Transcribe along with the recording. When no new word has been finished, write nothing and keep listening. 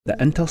The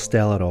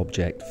interstellar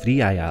object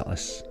 3I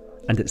Atlas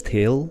and its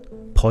tail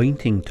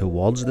pointing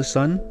towards the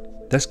sun.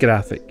 This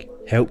graphic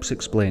helps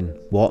explain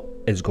what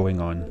is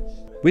going on.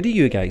 What do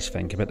you guys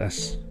think about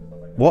this?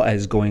 What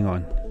is going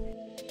on?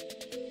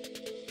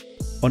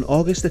 On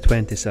August the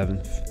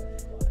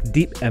 27th,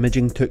 deep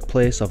imaging took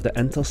place of the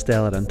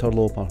interstellar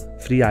interloper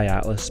 3I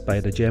Atlas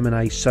by the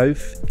Gemini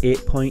South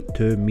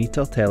 8.2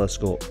 meter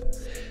telescope.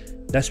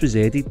 This was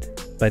aided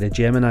by the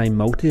Gemini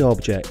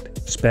multi-object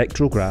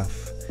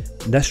spectrograph.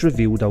 This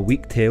revealed a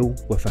weak tail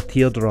with a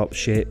teardrop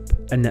shape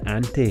in the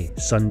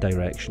anti-sun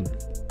direction.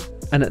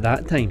 And at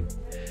that time,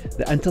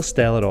 the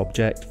interstellar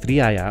object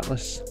 3I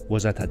Atlas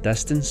was at a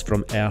distance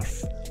from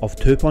Earth of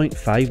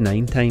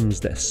 2.59 times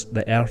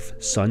the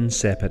Earth-Sun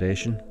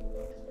separation.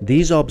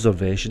 These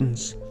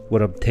observations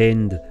were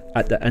obtained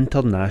at the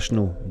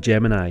International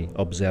Gemini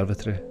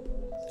Observatory,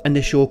 and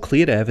they show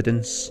clear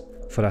evidence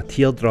for a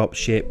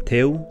teardrop-shaped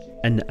tail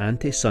in the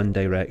anti-sun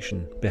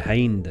direction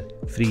behind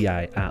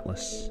 3I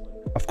Atlas.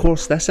 Of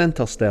course, this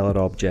interstellar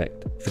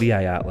object,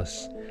 3I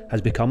Atlas,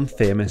 has become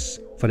famous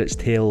for its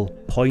tail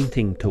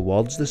pointing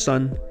towards the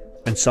sun,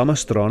 and some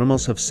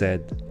astronomers have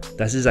said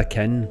this is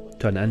akin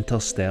to an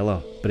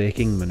interstellar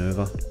braking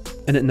manoeuvre.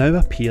 And it now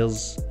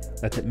appears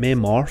that it may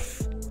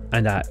morph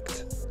and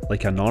act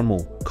like a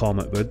normal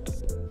comet would.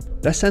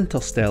 This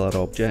interstellar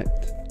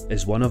object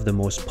is one of the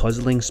most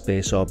puzzling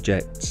space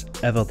objects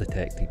ever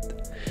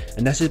detected,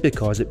 and this is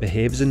because it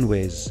behaves in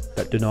ways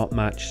that do not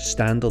match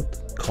standard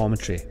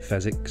cometary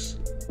physics.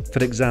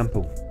 For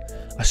example,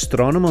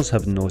 astronomers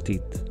have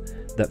noted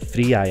that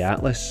 3I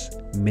Atlas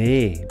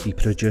may be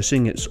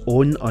producing its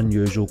own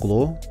unusual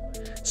glow,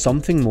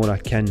 something more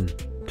akin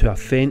to a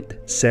faint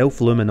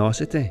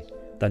self-luminosity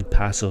than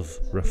passive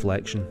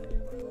reflection.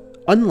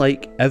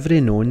 Unlike every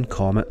known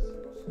comet,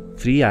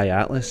 3I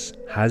Atlas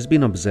has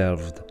been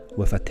observed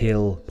with a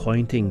tail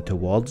pointing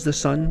towards the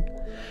sun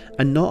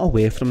and not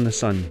away from the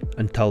sun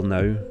until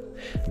now.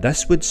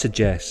 This would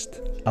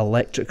suggest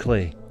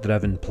electrically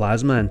driven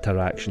plasma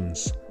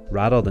interactions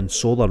rather than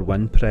solar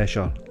wind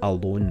pressure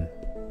alone.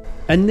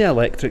 In the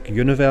electric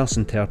universe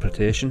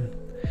interpretation,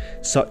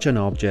 such an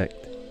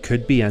object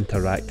could be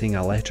interacting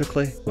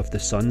electrically with the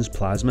sun's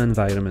plasma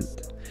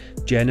environment,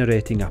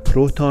 generating a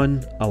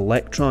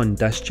proton-electron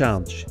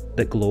discharge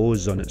that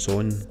glows on its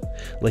own,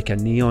 like a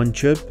neon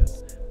tube,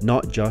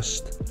 not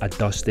just a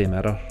dusty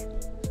mirror.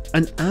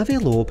 And Avi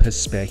Loeb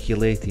has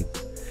speculated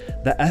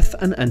that if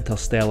an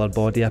interstellar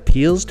body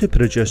appears to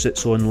produce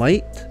its own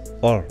light,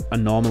 or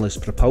anomalous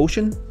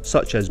propulsion,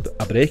 such as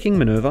a braking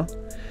manoeuvre,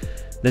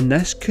 then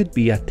this could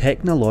be a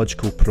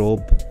technological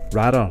probe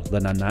rather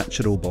than a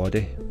natural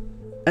body.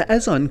 It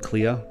is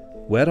unclear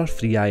whether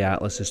 3I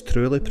Atlas is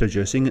truly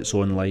producing its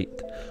own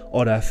light,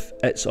 or if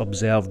its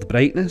observed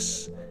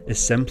brightness is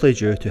simply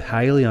due to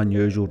highly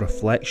unusual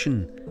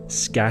reflection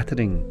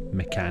scattering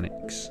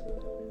mechanics.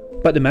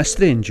 But the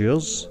mystery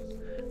endures.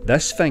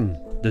 This thing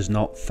does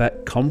not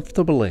fit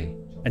comfortably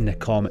in the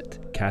comet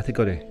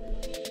category.